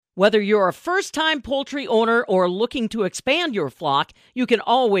Whether you're a first-time poultry owner or looking to expand your flock, you can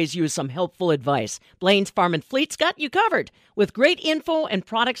always use some helpful advice. Blaine's Farm and Fleet's got you covered with great info and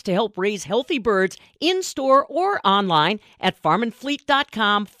products to help raise healthy birds in-store or online at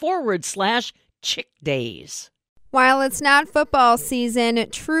farmandfleet.com/chick days. While it's not football season,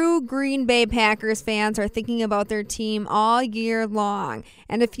 true Green Bay Packers fans are thinking about their team all year long.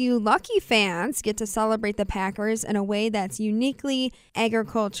 And a few lucky fans get to celebrate the Packers in a way that's uniquely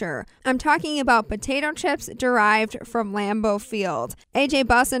agriculture. I'm talking about potato chips derived from Lambeau Field. AJ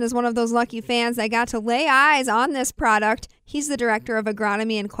Bussin is one of those lucky fans that got to lay eyes on this product. He's the director of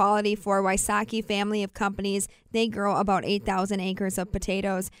agronomy and quality for Wysocki family of companies. They grow about 8,000 acres of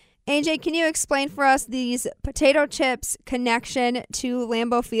potatoes. AJ, can you explain for us these potato chips connection to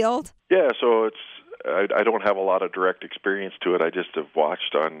Lambeau Field? Yeah, so I don't have a lot of direct experience to it. I just have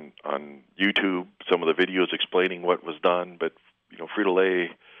watched on YouTube some of the videos explaining what was done. But Frito-Lay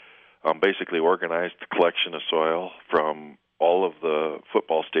basically organized the collection of soil from all of the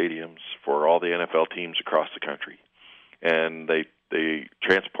football stadiums for all the NFL teams across the country, and they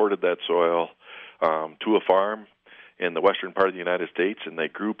transported that soil to a farm in the western part of the United States, and they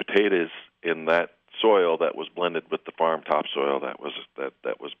grew potatoes in that soil that was blended with the farm topsoil that was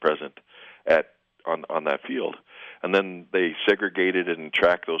present on that field. And then they segregated and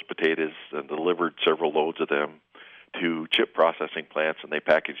tracked those potatoes and delivered several loads of them to chip processing plants, and they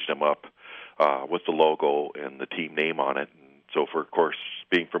packaged them up with the logo and the team name on it. And so, of course,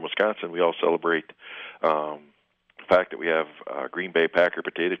 being from Wisconsin, we all celebrate the fact that we have Green Bay Packer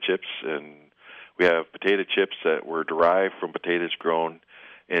potato chips, and we have potato chips that were derived from potatoes grown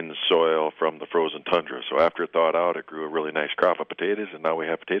in the soil from the frozen tundra. So after it thawed out, it grew a really nice crop of potatoes, and now we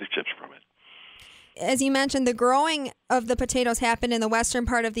have potato chips from it. As you mentioned, the growing of the potatoes happened in the western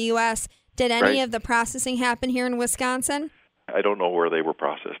part of the U.S. Did any of the processing happen here in Wisconsin? I don't know where they were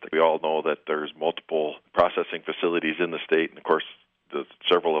processed. We all know that there's multiple processing facilities in the state, and of course,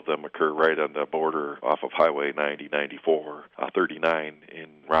 several of them occur right on the border off of Highway 90, 94, 39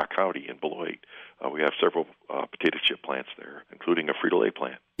 in Rock County in Beloit. We have several potato chip plants there, including a Frito-Lay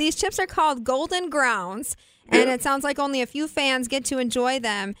plant. These chips are called Golden Grounds, and it sounds like only a few fans get to enjoy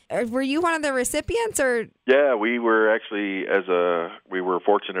them. Were you one of the recipients, or? Yeah, we were actually we were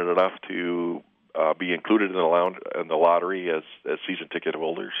fortunate enough to be included in the lottery as season ticket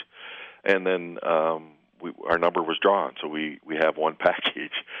holders, and then our number was drawn, so we have one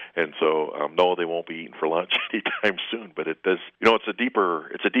package, and so no, they won't be eaten for lunch anytime soon. But it does, it's a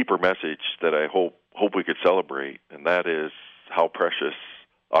deeper message that I hope we could celebrate, and that is how precious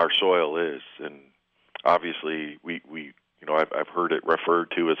our soil is. And obviously, I've heard it referred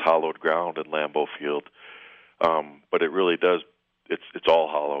to as hollowed ground in Lambeau Field, but it really does. It's all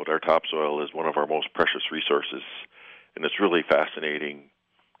hollowed. Our topsoil is one of our most precious resources, and it's really fascinating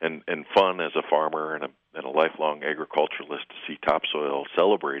and fun as a farmer and a lifelong agriculturalist to see topsoil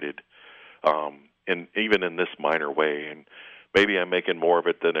celebrated, and even in this minor way. And maybe I'm making more of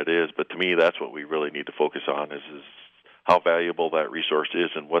it than it is, but to me, that's what we really need to focus on is how valuable that resource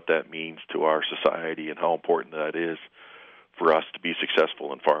is and what that means to our society and how important that is for us to be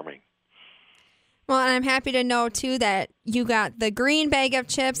successful in farming. Well, and I'm happy to know, too, that you got the green bag of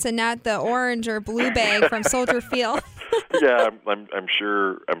chips and not the orange or blue bag from Soldier Field. Yeah, I'm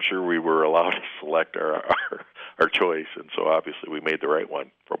sure we were allowed to select our choice, and so obviously we made the right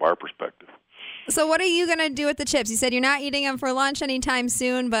one from our perspective. So what are you going to do with the chips? You said you're not eating them for lunch anytime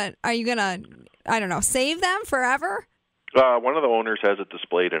soon, but are you going to, save them forever? One of the owners has it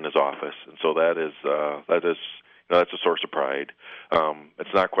displayed in his office, and so that is that's a source of pride.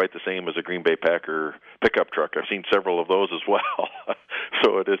 It's not quite the same as a Green Bay Packer pickup truck. I've seen several of those as well.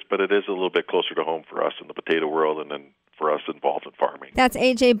 So it is, but it is a little bit closer to home for us in the potato world and then for us involved in farming. That's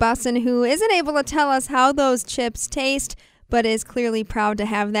AJ Bussin, who isn't able to tell us how those chips taste, but is clearly proud to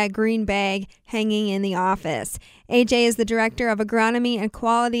have that green bag hanging in the office. AJ is the director of agronomy and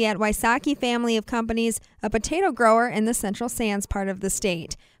quality at Wysocki family of companies, a potato grower in the Central Sands part of the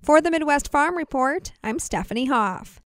state. For the Midwest Farm Report, I'm Stephanie Hoff.